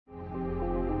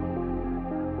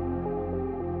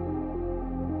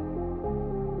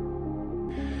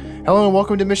Hello and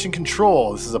welcome to Mission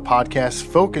Control. This is a podcast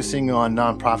focusing on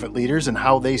nonprofit leaders and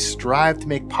how they strive to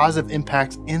make positive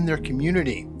impacts in their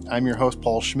community. I'm your host,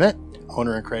 Paul Schmidt,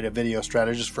 owner and creative video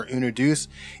strategist for UnoDeuce,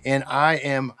 and I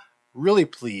am really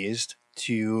pleased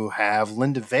to have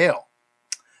Linda Vail.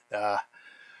 What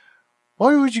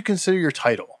would you consider your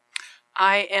title?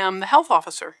 I am the health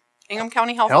officer, Ingham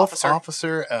County Health Officer.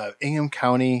 Officer. Officer of Ingham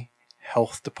County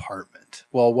Health Department.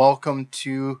 Well, welcome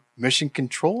to Mission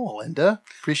Control, Linda.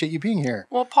 Appreciate you being here.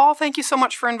 Well, Paul, thank you so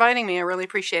much for inviting me. I really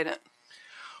appreciate it.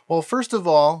 Well, first of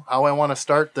all, how I want to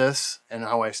start this and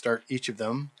how I start each of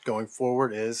them going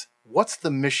forward is, what's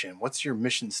the mission? What's your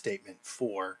mission statement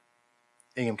for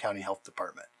Ingham County Health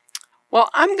Department? Well,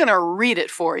 I'm going to read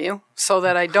it for you so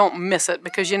that I don't miss it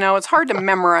because, you know, it's hard to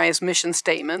memorize mission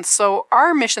statements. So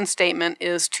our mission statement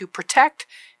is to protect,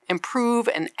 improve,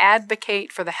 and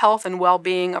advocate for the health and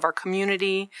well-being of our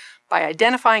community by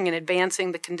identifying and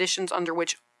advancing the conditions under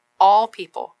which all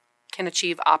people can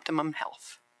achieve optimum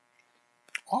health.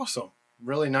 Awesome.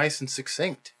 Really nice and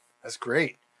succinct. That's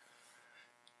great.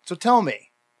 So tell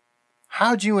me,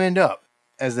 how'd you end up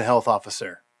as the health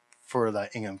officer for the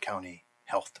Ingham County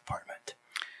Health Department?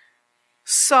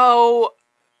 So,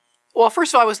 well,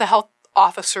 first of all, I was the health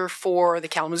officer for the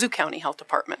Kalamazoo County Health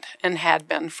Department and had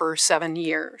been for 7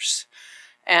 years.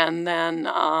 And then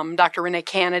Dr. Renee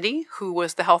Kennedy, who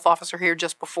was the health officer here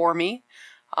just before me,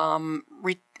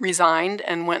 resigned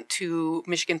and went to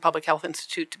Michigan Public Health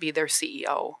Institute to be their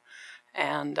CEO.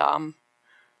 And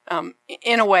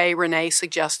in a way, Renee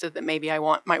suggested that maybe I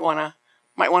might want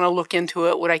to look into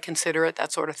it. Would I consider it?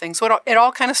 That sort of thing. So it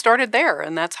all kind of started there,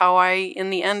 and that's how I, in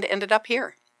the end, ended up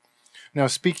here. Now,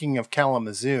 speaking of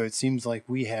Kalamazoo, it seems like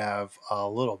we have a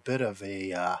little bit of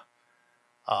a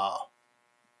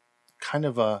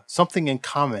something in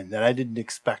common that I didn't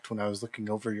expect when I was looking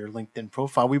over your LinkedIn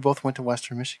profile. We both went to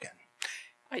Western Michigan.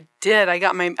 I did. I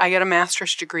got a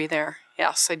master's degree there.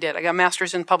 Yes, I did. I got a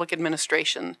master's in public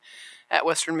administration at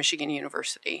Western Michigan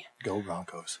University. Go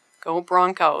Broncos. Go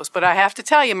Broncos. But I have to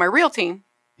tell you, my real team.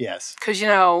 Yes. Because, you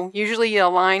know, usually you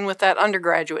align with that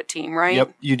undergraduate team, right?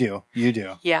 Yep, you do. You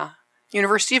do. Yeah.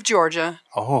 University of Georgia.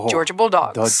 Oh, Georgia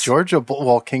Bulldogs. The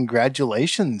well,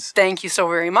 congratulations. Thank you so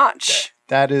very much.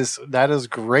 That is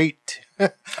great.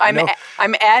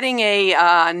 I'm adding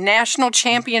a national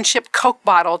championship Coke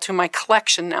bottle to my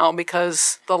collection now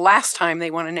because the last time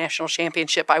they won a national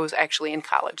championship, I was actually in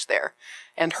college there,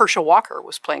 and Herschel Walker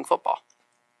was playing football.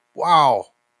 Wow,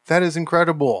 that is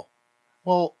incredible.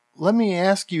 Well, let me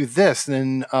ask you this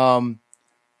then: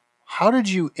 how did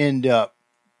you end up?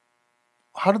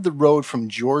 How did the road from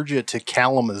Georgia to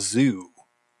Kalamazoo?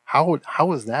 How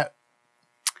was that?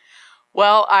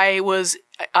 Well, I was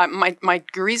my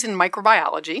degree's in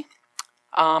microbiology,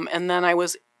 and then I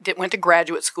went to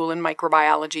graduate school in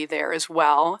microbiology there as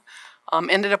well.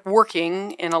 Ended up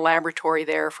working in a laboratory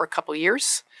there for a couple of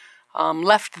years.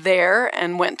 Left there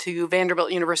and went to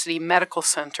Vanderbilt University Medical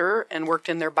Center and worked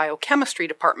in their biochemistry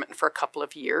department for a couple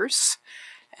of years,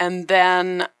 and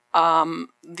then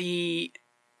the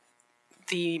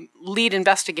lead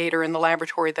investigator in the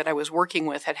laboratory that I was working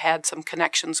with had some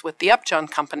connections with the Upjohn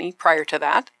Company prior to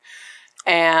that,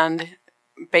 and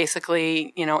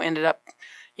basically, you know, ended up,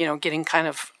 you know, getting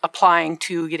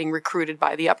recruited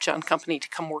by the Upjohn Company to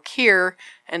come work here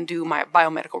and do my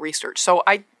biomedical research. So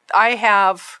I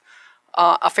have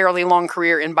a fairly long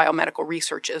career in biomedical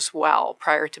research as well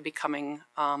prior to becoming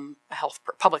a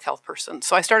public health person.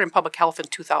 So I started in public health in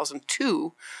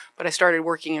 2002, but I started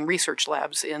working in research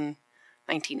labs in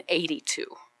 1982.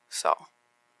 So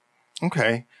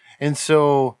okay, and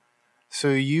so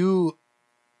you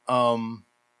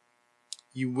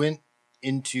went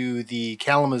into the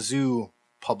Kalamazoo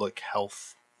public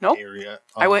health area.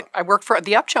 I worked for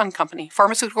the Upjohn Company,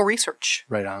 pharmaceutical research.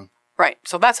 Right on. Right.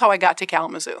 So that's how I got to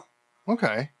Kalamazoo.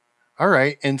 Okay. All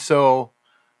right. And so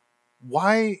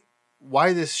why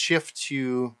this shift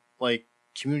to like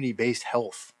community-based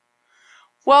health?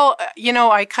 Well, you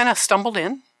know, I kind of stumbled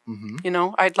in. Mm-hmm. You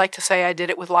know, I'd like to say I did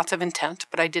it with lots of intent,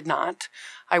 but I did not.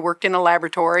 I worked in a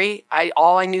laboratory.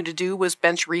 All I knew to do was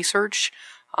bench research.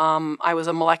 I was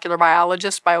a molecular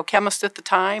biologist, biochemist at the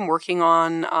time, working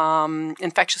on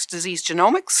infectious disease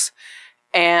genomics.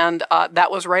 And that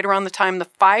was right around the time the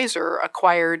Pfizer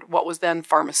acquired what was then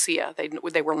Pharmacia.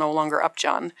 They were no longer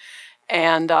Upjohn.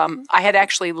 And I had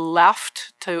actually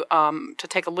left to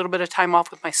take a little bit of time off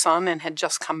with my son and had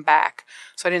just come back.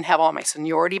 So I didn't have all my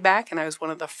seniority back, and I was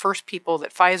one of the first people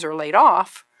that Pfizer laid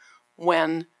off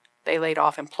when they laid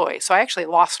off employees. So I actually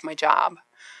lost my job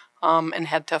and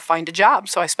had to find a job.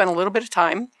 So I spent a little bit of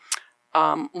time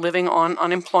living on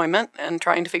unemployment and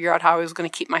trying to figure out how I was going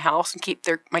to keep my house and keep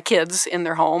my kids in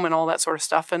their home and all that sort of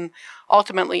stuff, and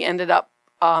ultimately ended up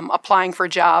applying for a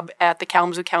job at the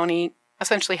Kalamazoo County,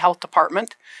 essentially, Health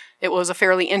Department. It was a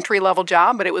fairly entry-level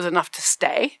job, but it was enough to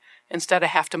stay instead of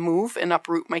have to move and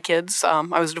uproot my kids.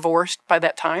 I was divorced by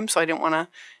that time, so I didn't want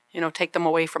to, take them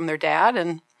away from their dad,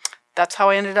 and that's how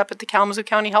I ended up at the Kalamazoo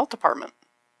County Health Department.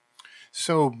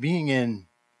 So being in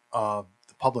the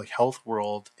public health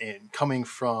world and coming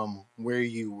from where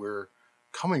you were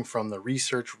coming from, the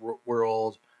research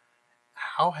world,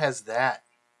 how has that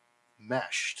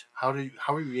meshed? How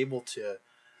were you able to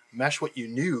mesh what you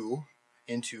knew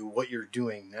into what you're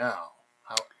doing now?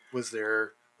 How was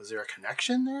there a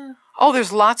connection there? Oh,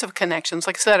 there's lots of connections.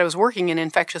 Like I said, I was working in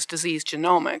infectious disease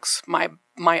genomics. My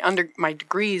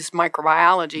degree is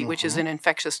microbiology, which is in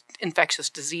infectious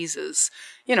diseases.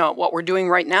 What we're doing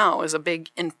right now is a big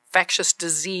infectious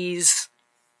disease,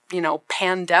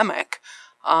 pandemic.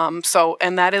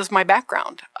 And that is my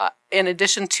background. In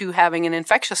addition to having an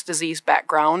infectious disease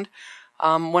background,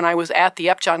 when I was at the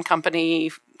Upjohn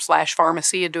Company /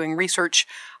 pharmacy doing research,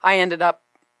 I ended up,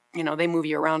 they move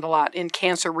you around a lot, in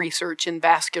cancer research, in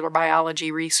vascular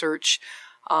biology research,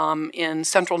 in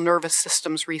central nervous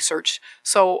systems research.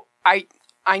 So I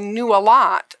knew a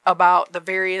lot about the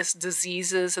various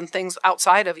diseases and things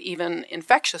outside of even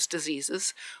infectious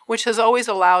diseases, which has always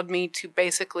allowed me to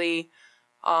basically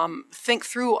think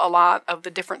through a lot of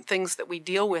the different things that we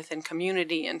deal with in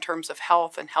community in terms of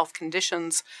health and health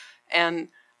conditions, and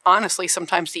honestly,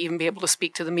 sometimes to even be able to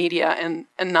speak to the media and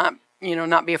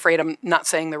not be afraid I'm not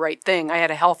saying the right thing. I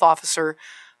had a health officer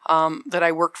that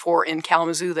I worked for in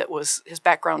Kalamazoo his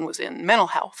background was in mental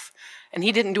health. And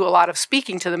he didn't do a lot of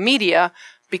speaking to the media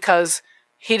because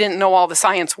he didn't know all the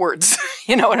science words.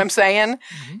 You know what I'm saying?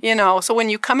 So when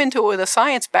you come into it with a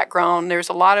science background, there's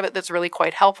a lot of it that's really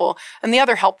quite helpful. And the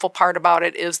other helpful part about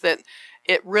it is that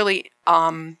it really,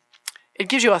 it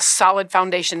gives you a solid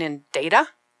foundation in data.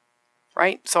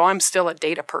 Right? So I'm still a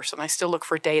data person. I still look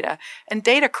for data. And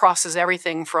data crosses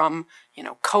everything from,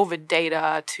 COVID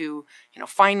data to,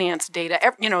 finance data.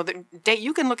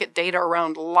 You can look at data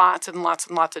around lots and lots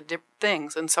and lots of different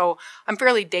things. And so I'm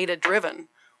fairly data driven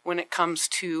when it comes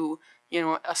to,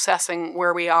 assessing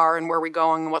where we are and where we're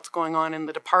going and what's going on in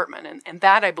the department. And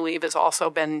that, I believe, has also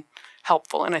been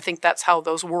helpful. And I think that's how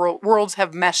those worlds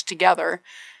have meshed together.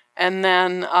 And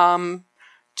then,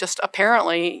 just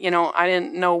apparently, I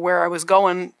didn't know where I was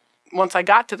going once I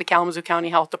got to the Kalamazoo County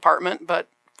Health Department, but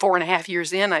 4.5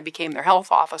 years in, I became their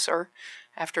health officer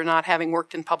after not having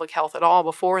worked in public health at all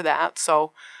before that.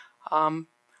 So I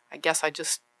guess I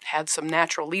just had some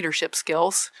natural leadership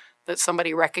skills that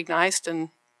somebody recognized, and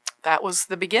that was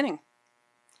the beginning.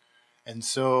 And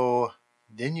so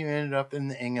then you ended up in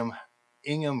the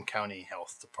Ingham County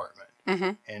Health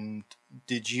Department. And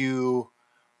did you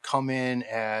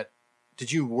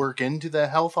did you work into the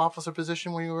health officer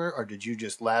position where you were, or did you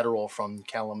just lateral from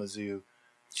Kalamazoo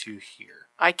to here?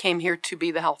 I came here to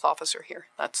be the health officer here.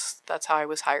 That's how I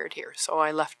was hired here. So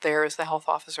I left there as the health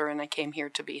officer, and I came here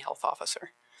to be health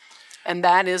officer. And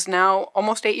that is now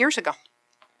almost 8 years ago.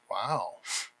 Wow.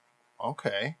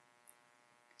 Okay.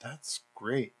 That's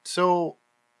great. So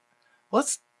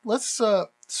let's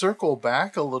circle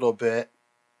back a little bit.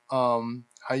 How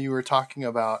you were talking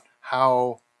about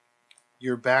how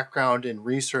your background in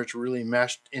research really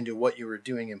meshed into what you were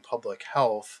doing in public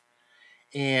health.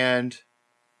 And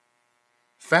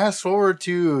fast forward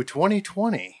to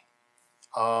 2020.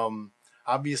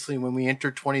 Obviously, when we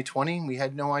entered 2020, we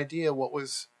had no idea what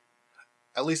was,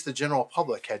 at least the general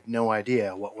public had no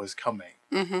idea what was coming.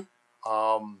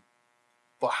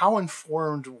 But how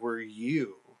informed were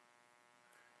you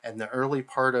in the early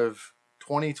part of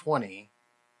 2020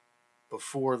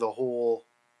 before the whole,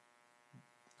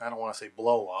 I don't want to say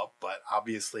blow up, but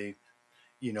obviously,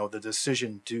 the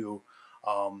decision to,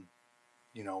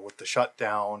 with the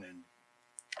shutdown, and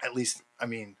at least,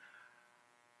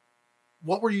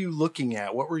 what were you looking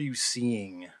at? What were you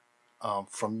seeing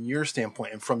from your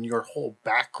standpoint and from your whole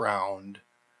background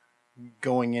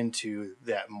going into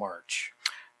that March?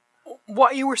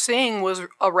 What you were seeing was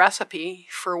a recipe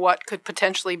for what could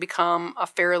potentially become a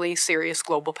fairly serious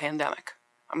global pandemic.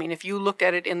 If you looked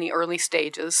at it in the early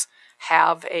stages,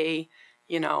 have a,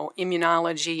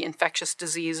 immunology, infectious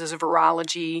diseases,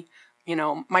 virology,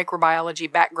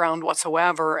 microbiology background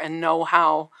whatsoever, and know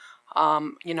how,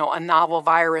 a novel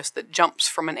virus that jumps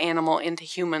from an animal into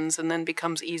humans and then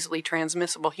becomes easily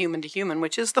transmissible human to human,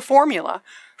 which is the formula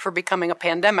for becoming a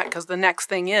pandemic, because the next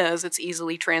thing is it's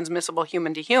easily transmissible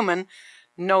human to human.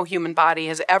 no human body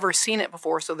has ever seen it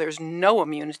before, so there's no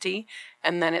immunity,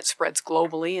 and then it spreads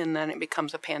globally, and then it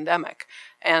becomes a pandemic.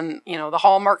 And, you know, the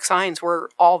hallmark signs were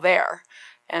all there.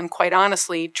 And quite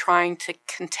honestly, trying to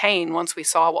contain, once we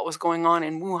saw what was going on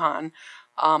in Wuhan,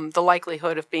 the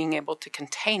likelihood of being able to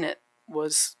contain it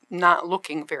was not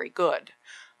looking very good.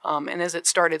 And as it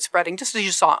started spreading, just as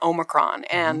you saw Omicron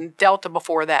and Delta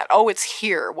before that, oh, it's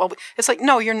here. Well, it's like,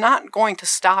 no, you're not going to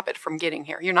stop it from getting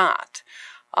here. You're not.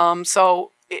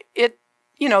 So it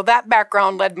you know, that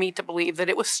background led me to believe that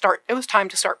it was time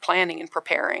to start planning and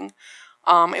preparing.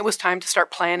 It was time to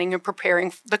start planning and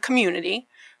preparing the community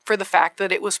for the fact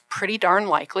that it was pretty darn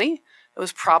likely. It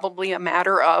was probably a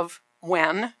matter of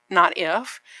when, not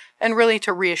if, and really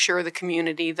to reassure the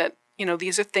community that, you know,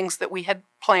 these are things that we had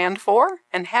planned for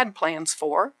and had plans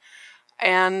for,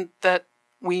 and that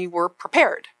we were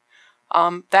prepared.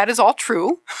 That is all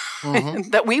true,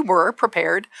 that we were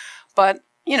prepared, but,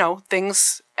 you know,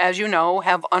 things, as you know,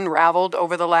 have unraveled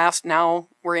over the last, now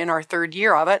we're in our third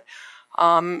year of it,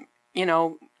 you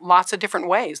know, lots of different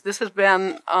ways. This has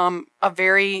been a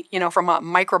very, you know, from a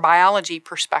microbiology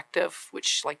perspective,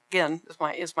 which, like, again,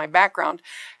 is my background,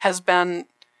 has been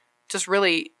just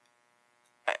really,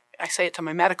 I say it to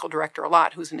my medical director a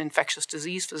lot, who's an infectious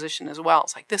disease physician as well.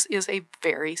 It's like, this is a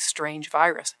very strange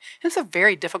virus. And it's a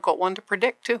very difficult one to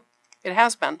predict, too. It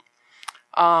has been.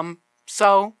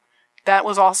 So that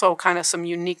was also kind of some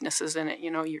uniquenesses in it.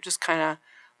 You know, you're just kind of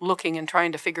looking and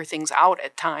trying to figure things out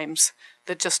at times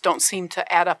that just don't seem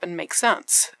to add up and make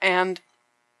sense. And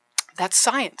that's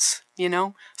science, you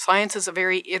know. Science is a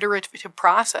very iterative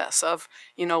process of,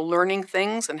 you know, learning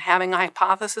things and having a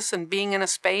hypothesis and being in a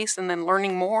space and then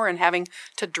learning more and having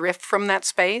to drift from that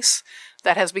space.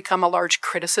 That has become a large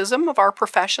criticism of our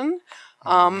profession,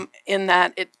 in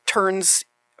that it turns,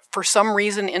 for some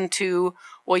reason, into,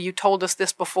 well, you told us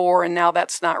this before and now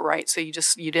that's not right, so you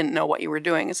didn't know what you were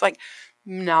doing. It's like,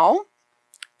 no,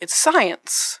 it's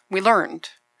science. We learned.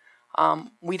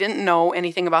 We didn't know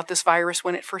anything about this virus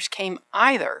when it first came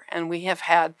either, and we have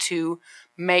had to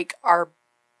make our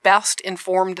best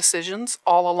informed decisions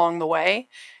all along the way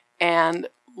and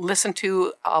listen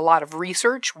to a lot of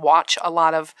research, watch a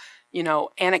lot of, you know,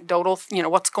 anecdotal, you know,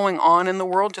 what's going on in the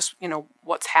world, just, you know,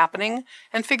 what's happening,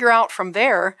 and figure out from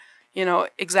there, you know,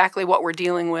 exactly what we're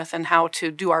dealing with and how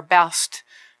to do our best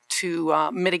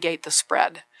to mitigate the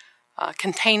spread.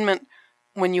 Containment,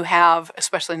 when you have,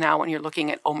 especially now when you're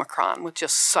looking at Omicron with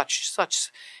just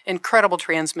such incredible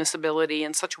transmissibility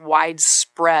and such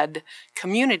widespread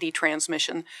community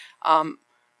transmission,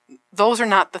 those are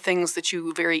not the things that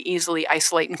you very easily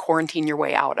isolate and quarantine your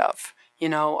way out of. You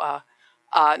know,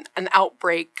 an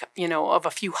outbreak, you know, of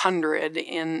a few hundred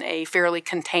in a fairly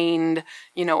contained,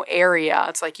 you know, area.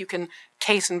 It's like you can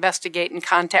case investigate and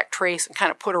contact trace and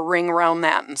kind of put a ring around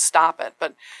that and stop it.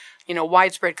 But, you know,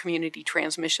 widespread community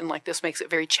transmission like this makes it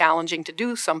very challenging to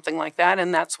do something like that,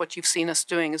 and that's what you've seen us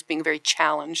doing, is being very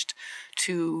challenged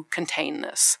to contain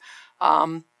this.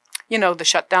 You know, the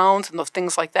shutdowns and those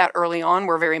things like that early on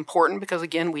were very important because,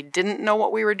 again, we didn't know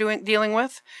what we were dealing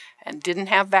with, and didn't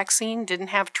have vaccine, didn't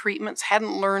have treatments,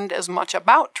 hadn't learned as much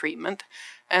about treatment,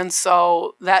 and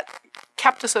so that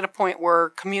kept us at a point where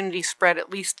community spread at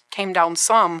least came down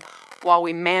some, while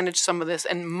we managed some of this,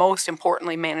 and most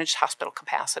importantly, managed hospital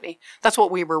capacity. That's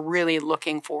what we were really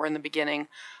looking for in the beginning.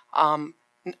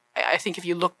 I think if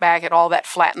you look back at all that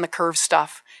flatten the curve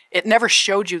stuff, it never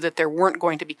showed you that there weren't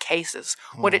going to be cases.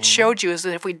 What it showed you is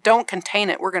that if we don't contain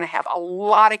it, we're going to have a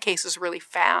lot of cases really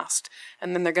fast,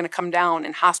 and then they're going to come down,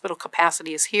 and hospital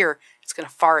capacity is here. It's going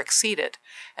to far exceed it.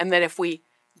 And that if we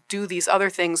do these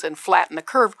other things and flatten the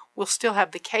curve, we'll still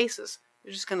have the cases.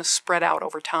 They're just going to spread out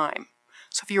over time.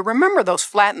 So if you remember those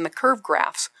flatten the curve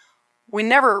graphs, we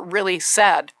never really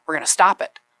said we're going to stop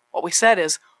it. What we said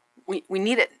is we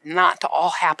need it not to all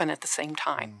happen at the same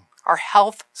time. Our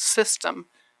health system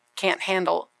can't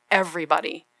handle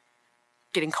everybody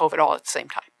getting COVID all at the same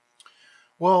time.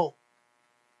 Well,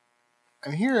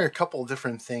 I'm hearing a couple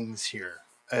different things here.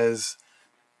 As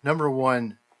number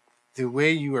one, the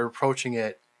way you are approaching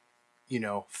it, you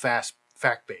know,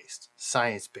 fact-based,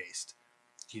 science-based.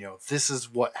 You know, this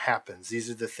is what happens. These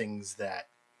are the things that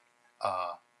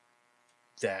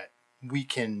that we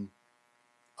can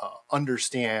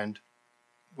understand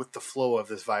with the flow of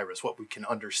this virus, what we can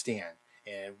understand.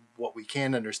 And what we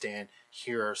can understand,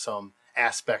 here are some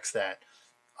aspects that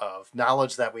of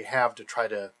knowledge that we have to try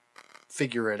to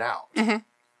figure it out.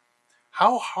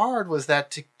 How hard was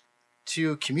that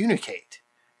to communicate?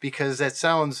 Because that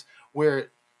sounds,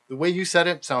 where the way you said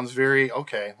it sounds very,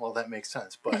 okay, well, that makes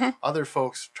sense. But other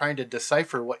folks trying to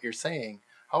decipher what you're saying,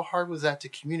 how hard was that to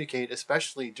communicate,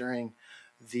 especially during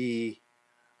the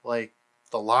like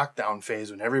the lockdown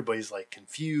phase when everybody's like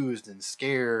confused and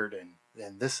scared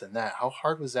and this and that. How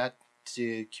hard was that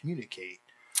to communicate?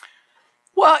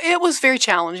 Well, it was very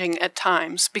challenging at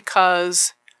times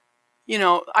because,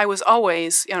 I was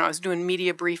always, I was doing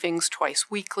media briefings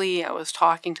twice weekly. I was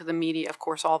talking to the media, of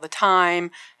course, all the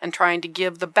time and trying to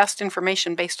give the best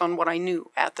information based on what I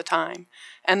knew at the time.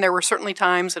 And there were certainly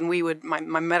times, and my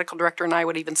medical director and I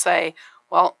would even say,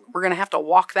 well, we're going to have to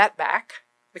walk that back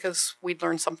because we'd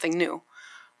learned something new.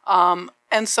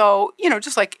 And so,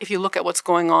 just like if you look at what's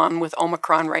going on with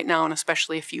Omicron right now, and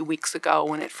especially a few weeks ago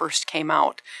when it first came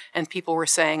out, and people were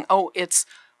saying, oh, it's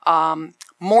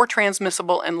more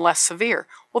transmissible and less severe.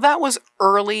 Well, that was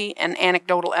early and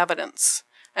anecdotal evidence.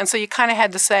 And so you kind of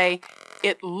had to say,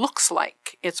 it looks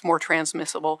like it's more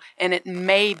transmissible, and it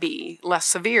may be less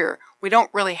severe. We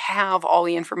don't really have all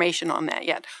the information on that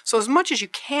yet. So as much as you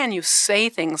can, you say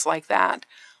things like that.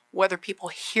 Whether people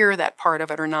hear that part of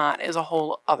it or not is a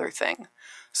whole other thing.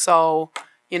 So,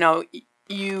 and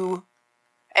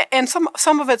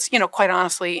some of it's, quite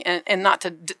honestly, and not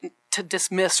to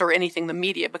dismiss or anything the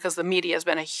media, because the media has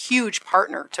been a huge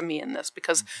partner to me in this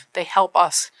because they help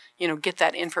us, get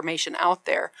that information out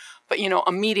there. But,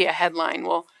 a media headline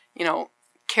will,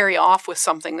 carry off with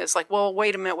something that's like, well,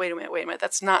 wait a minute,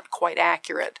 that's not quite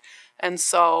accurate. And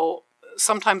so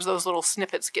sometimes those little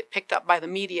snippets get picked up by the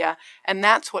media, and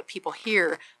that's what people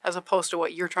hear as opposed to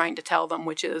what you're trying to tell them,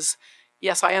 which is,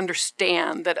 yes, I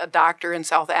understand that a doctor in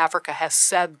South Africa has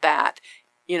said that,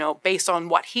 based on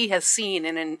what he has seen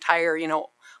in an entire,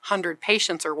 100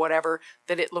 patients or whatever,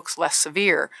 that it looks less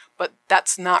severe. But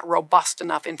that's not robust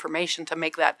enough information to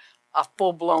make that a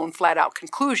full-blown, flat-out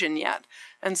conclusion yet.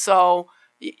 And so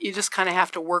you just kind of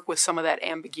have to work with some of that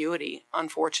ambiguity,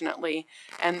 unfortunately,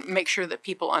 and make sure that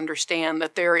people understand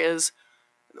that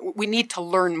we need to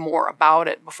learn more about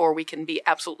it before we can be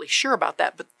absolutely sure about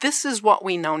that. But this is what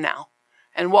we know now.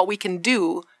 And what we can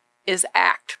do is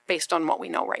act based on what we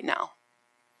know right now.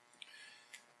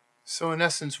 So in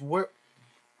essence, what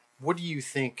do you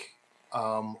think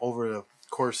over the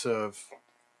course of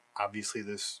obviously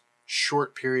this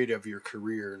short period of your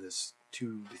career, this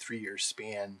 2 to 3 year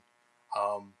span,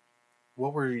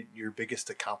 what were your biggest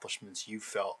accomplishments you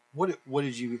felt? What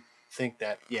did you think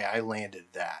that, I landed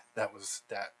that.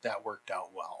 That worked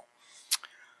out well?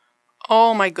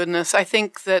 Oh my goodness. I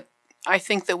think that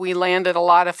we landed a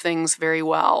lot of things very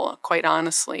well, quite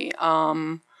honestly.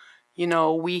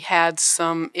 We had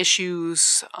some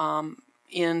issues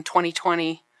in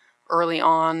 2020 early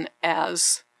on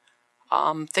as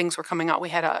things were coming out. We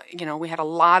had a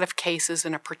lot of cases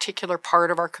in a particular part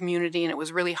of our community, and it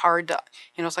was really hard to,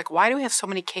 it's like, why do we have so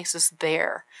many cases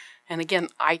there? And again,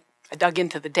 I dug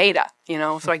into the data,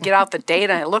 so I get out the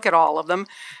data and I look at all of them,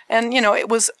 and it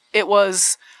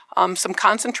was some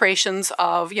concentrations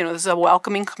of, this is a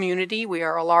welcoming community. We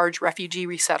are a large refugee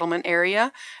resettlement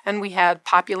area, and we had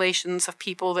populations of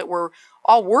people that were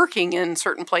all working in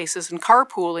certain places and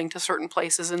carpooling to certain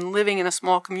places and living in a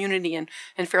small community and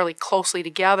fairly closely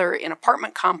together in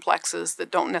apartment complexes that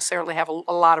don't necessarily have a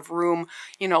lot of room,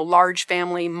 large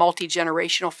family,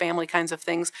 multi-generational family kinds of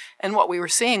things. And what we were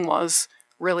seeing was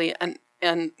really,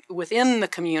 and within the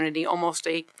community, almost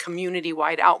a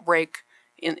community-wide outbreak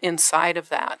inside of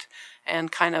that,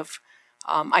 and kind of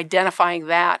identifying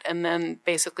that and then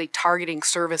basically targeting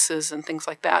services and things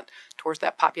like that towards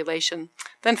that population.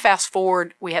 Then fast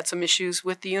forward, we had some issues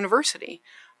with the university.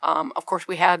 Of course,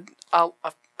 we had a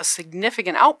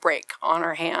significant outbreak on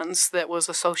our hands that was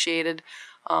associated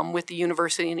with the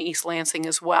university in East Lansing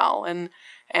as well,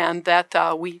 and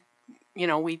that we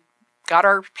got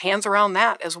our hands around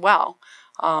that as well.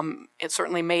 It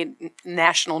certainly made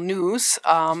national news,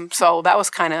 so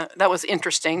that was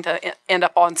interesting to end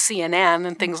up on CNN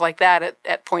and things like that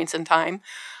at points in time.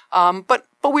 But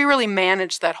we really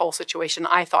managed that whole situation,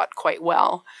 I thought, quite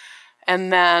well.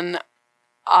 And then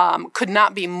could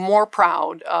not be more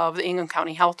proud of the Ingham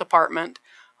County Health Department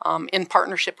in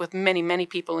partnership with many, many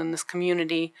people in this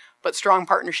community, but strong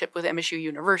partnership with MSU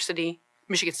University,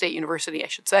 Michigan State University, I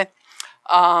should say.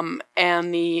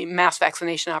 And the mass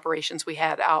vaccination operations we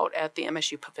had out at the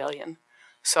MSU Pavilion.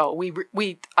 So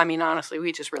honestly,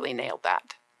 we just really nailed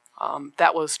that.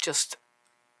 That was just,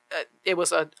 it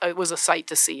was a sight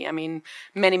to see. I mean,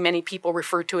 many, many people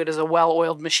refer to it as a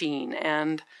well-oiled machine,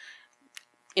 and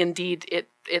indeed,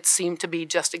 it seemed to be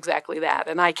just exactly that.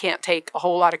 And I can't take a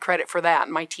whole lot of credit for that.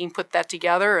 My team put that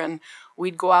together, and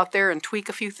we'd go out there and tweak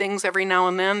a few things every now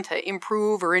and then to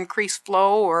improve or increase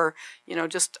flow, or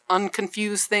just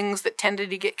unconfuse things that tended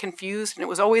to get confused. And it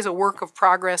was always a work of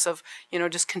progress of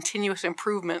just continuous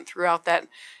improvement throughout that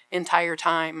entire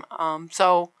time.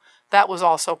 So that was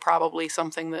also probably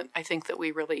something that I think that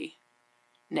we really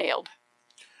nailed.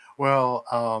 Well,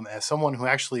 as someone who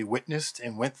actually witnessed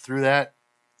and went through that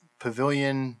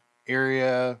pavilion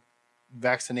area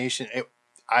vaccination,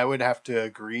 I would have to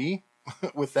agree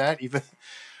with that. Even,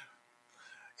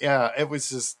 yeah, it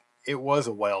was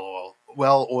a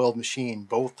well-oiled machine.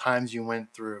 Both times you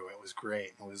went through, it was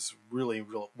great. It was really,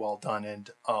 real well done.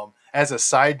 And as a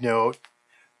side note,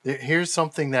 here's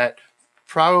something that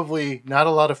probably not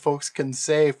a lot of folks can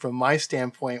say from my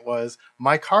standpoint was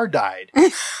my car died.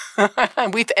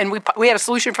 we had a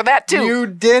solution for that too. You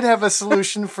did have a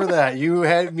solution for that. You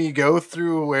had me go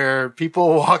through where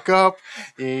people walk up.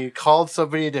 They called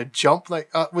somebody to jump. Like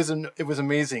it was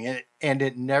amazing, and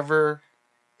it never.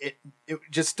 It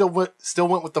just still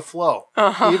went with the flow.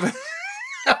 Uh-huh. Even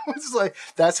I was like,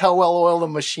 that's how well oiled a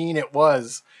machine it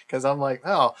was. Because I'm like,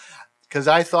 oh, because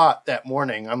I thought that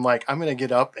morning, I'm like, I'm gonna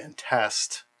get up and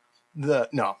test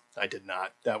no. I did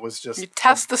not. That was just... You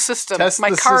test the system.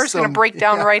 My car's going to break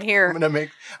down right here. I'm going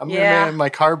to make my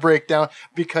car break down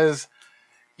because,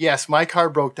 yes, my car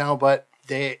broke down, but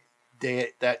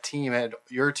your team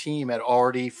had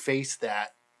already faced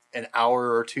that an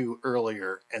hour or two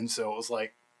earlier. And so it was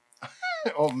like,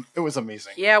 it was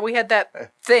amazing. Yeah, we had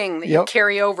that thing that you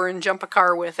carry over and jump a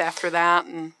car with after that.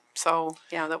 And so,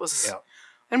 yeah, that was... Yep.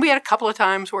 And we had a couple of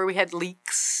times where we had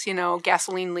leaks,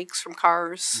 gasoline leaks from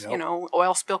cars,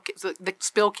 oil spill kits. The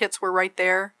spill kits were right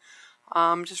there,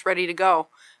 just ready to go.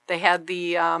 They had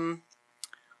they had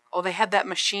that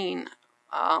machine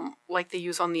like they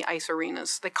use on the ice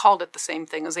arenas. They called it the same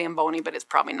thing, a Zamboni, but it's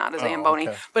probably not a Zamboni.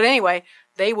 Okay. But anyway,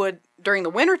 they would, during the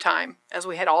wintertime, as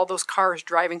we had all those cars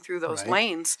driving through those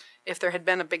lanes, if there had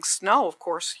been a big snow, of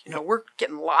course, we're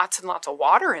getting lots and lots of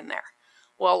water in there.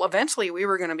 Well, eventually we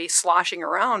were going to be sloshing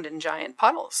around in giant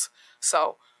puddles.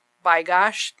 So, by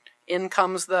gosh, in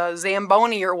comes the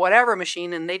Zamboni or whatever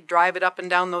machine, and they'd drive it up and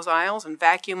down those aisles and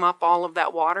vacuum up all of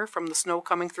that water from the snow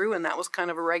coming through, and that was kind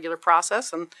of a regular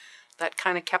process, and that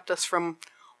kind of kept us from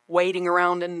wading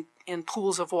around in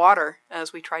pools of water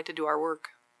as we tried to do our work.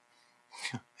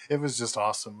 It was just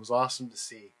awesome. It was awesome to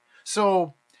see.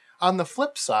 So, on the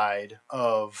flip side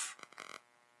of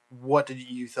what did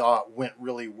you thought went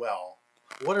really well,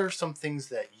 what are some things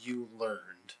that you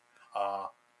learned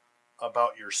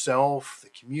about yourself, the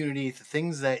community, the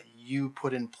things that you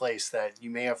put in place that you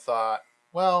may have thought,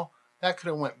 well, that could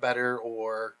have went better,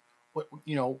 or what?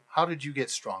 How did you get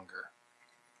stronger?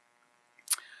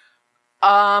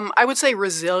 I would say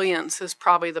resilience is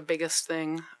probably the biggest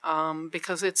thing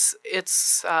because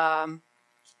it's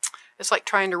like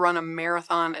trying to run a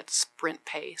marathon at sprint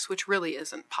pace, which really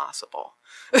isn't possible.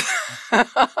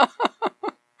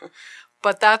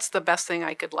 But that's the best thing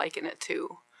I could liken it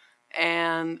to.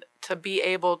 And to be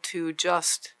able to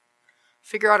just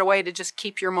figure out a way to just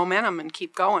keep your momentum and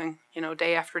keep going,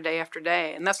 day after day after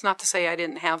day. And that's not to say I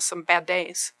didn't have some bad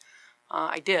days.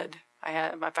 I did.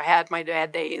 I've had my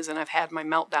bad days, and I've had my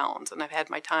meltdowns, and I've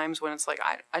had my times when it's like,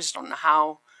 I just don't know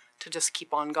how to just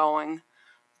keep on going.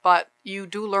 But you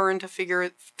do learn to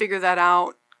figure that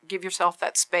out, give yourself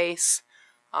that space,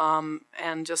 and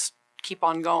just keep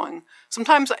on going.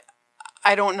 Sometimes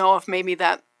I don't know if maybe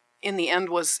that in the end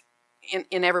was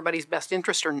in everybody's best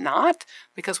interest or not,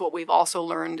 because what we've also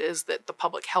learned is that the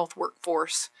public health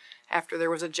workforce, after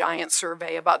there was a giant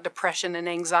survey about depression and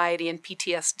anxiety and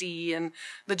PTSD, and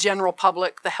the general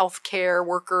public, the healthcare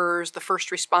workers, the first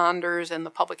responders, and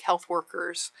the public health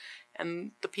workers,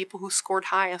 and the people who scored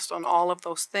highest on all of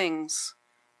those things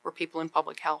were people in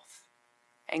public health,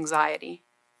 anxiety,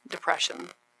 depression,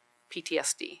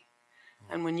 PTSD.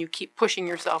 And when you keep pushing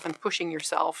yourself and pushing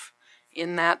yourself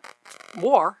in that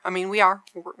war, I mean,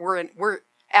 we're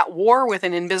at war with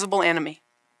an invisible enemy,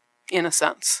 in a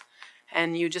sense.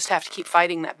 And you just have to keep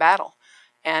fighting that battle.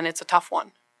 And it's a tough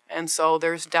one. And so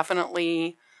there's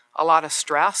definitely a lot of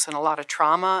stress and a lot of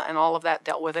trauma and all of that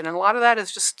dealt with it. And a lot of that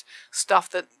is just stuff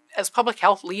that as public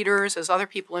health leaders, as other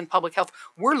people in public health,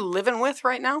 we're living with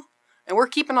right now. And we're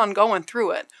keeping on going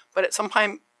through it. But at some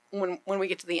time, when we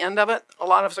get to the end of it, a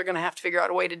lot of us are going to have to figure out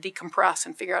a way to decompress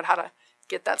and figure out how to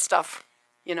get that stuff,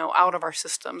 out of our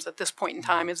systems. At this point in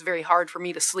time, it's very hard for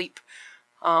me to sleep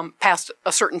past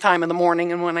a certain time in the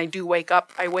morning. And when I do wake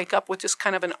up, I wake up with just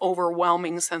kind of an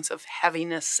overwhelming sense of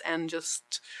heaviness, and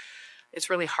just, it's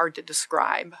really hard to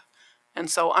describe. And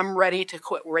so I'm ready to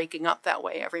quit waking up that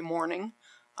way every morning.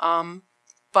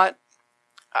 But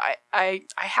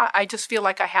I just feel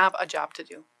like I have a job to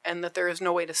do, and that there is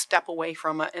no way to step away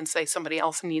from it and say somebody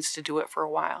else needs to do it for a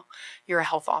while. You're a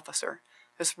health officer.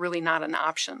 It's really not an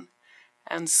option.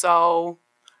 And so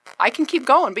I can keep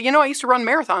going. But I used to run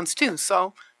marathons too.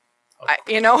 So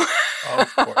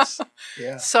Of course.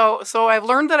 Yeah. So I've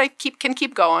learned that I can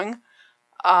keep going.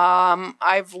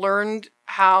 I've learned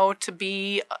how to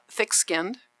be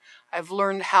thick-skinned. I've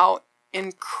learned how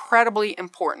incredibly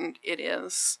important it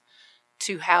is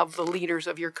to have the leaders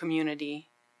of your community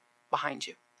behind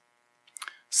you.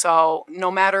 So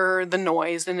no matter the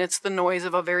noise, and it's the noise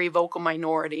of a very vocal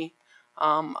minority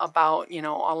about,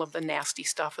 all of the nasty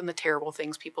stuff and the terrible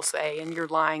things people say, and you're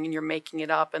lying and you're making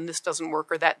it up, and this doesn't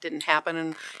work or that didn't happen,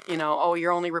 and,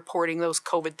 you're only reporting those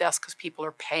COVID deaths because people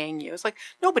are paying you. It's like,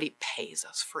 nobody pays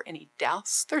us for any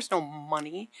deaths. There's no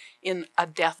money in a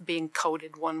death being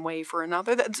coded one way for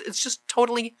another. It's just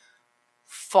totally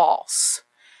false.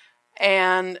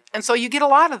 And so you get a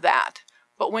lot of that.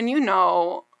 But when you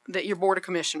know that your board of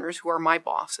commissioners, who are my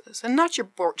bosses, and not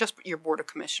just your board of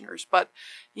commissioners, but,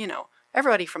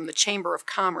 everybody from the Chamber of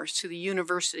Commerce to the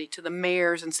university to the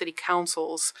mayors and city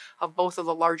councils of both of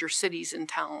the larger cities in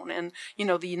town, and,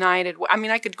 the United,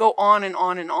 I could go on and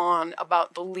on and on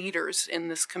about the leaders in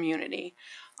this community,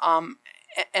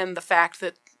 and the fact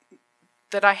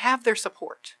that I have their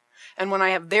support. And when I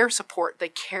have their support, they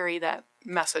carry that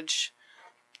message,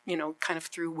 kind of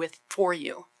through for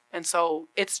you. And so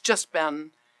it's just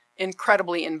been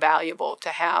incredibly invaluable to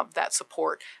have that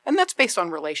support. And that's based on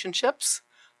relationships.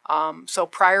 So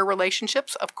prior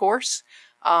relationships, of course,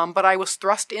 but I was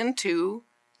thrust into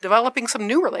developing some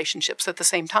new relationships at the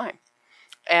same time.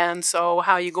 And so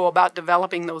how you go about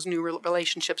developing those new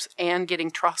relationships and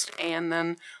getting trust and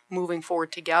then moving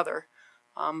forward together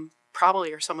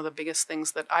probably are some of the biggest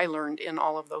things that I learned in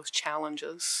all of those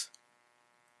challenges.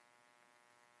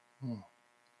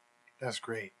 That's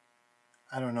great.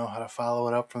 I don't know how to follow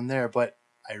it up from there, but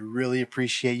I really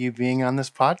appreciate you being on this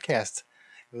podcast.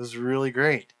 It was really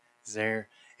great. Is there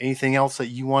anything else that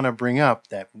you want to bring up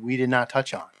that we did not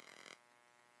touch on?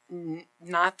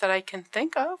 Not that I can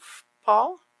think of,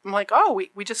 Paul. I'm like,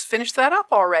 we just finished that up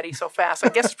already so fast. I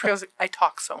guess it's because I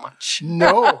talk so much.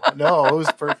 No, it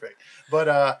was perfect.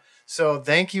 But so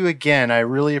thank you again. I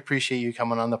really appreciate you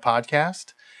coming on the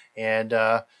podcast.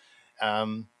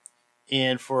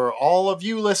 And for all of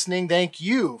you listening, thank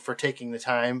you for taking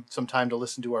some time to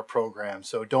listen to our program.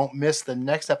 So don't miss the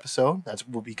next episode. That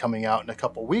will be coming out in a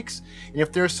couple weeks. And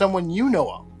if there's someone you know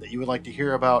of that you would like to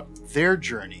hear about their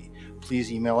journey,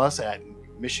 please email us at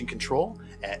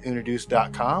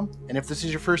missioncontrol@UnoDeuce.com. And if this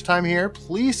is your first time here,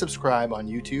 please subscribe on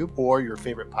YouTube or your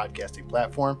favorite podcasting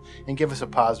platform and give us a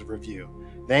positive review.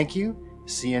 Thank you.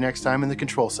 See you next time in the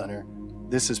Control Center.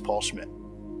 This is Paul Schmidt.